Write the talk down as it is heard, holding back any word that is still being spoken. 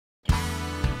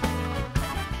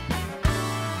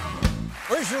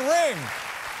Where's your ring?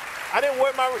 I didn't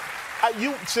wear my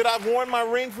ring. Should I have worn my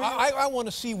ring for you? I want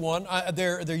to see one.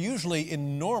 They're usually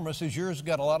enormous. Has yours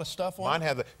got a lot of stuff on it? Mine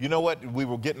has a, you know what? We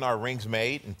were getting our rings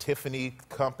made, and Tiffany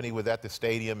Company was at the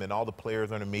stadium, and all the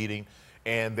players are in a meeting,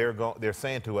 and they're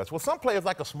saying to us, well, some players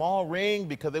like a small ring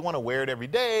because they want to wear it every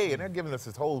day, and they're giving us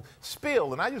this whole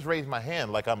spiel. And I just raised my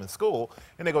hand like I'm in school,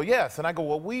 and they go, yes. And I go,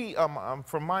 well,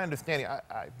 from my understanding,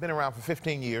 I've been around for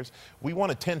 15 years. We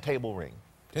want a 10-table ring.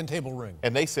 10-table ring.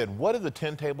 And they said, what is a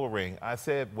 10-table ring? I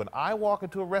said, when I walk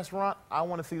into a restaurant, I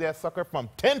want to see that sucker from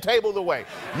 10 tables away.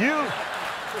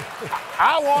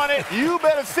 I want it. You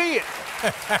better see it.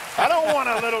 I don't want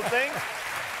a little thing.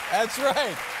 That's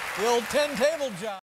right. The old 10-table job.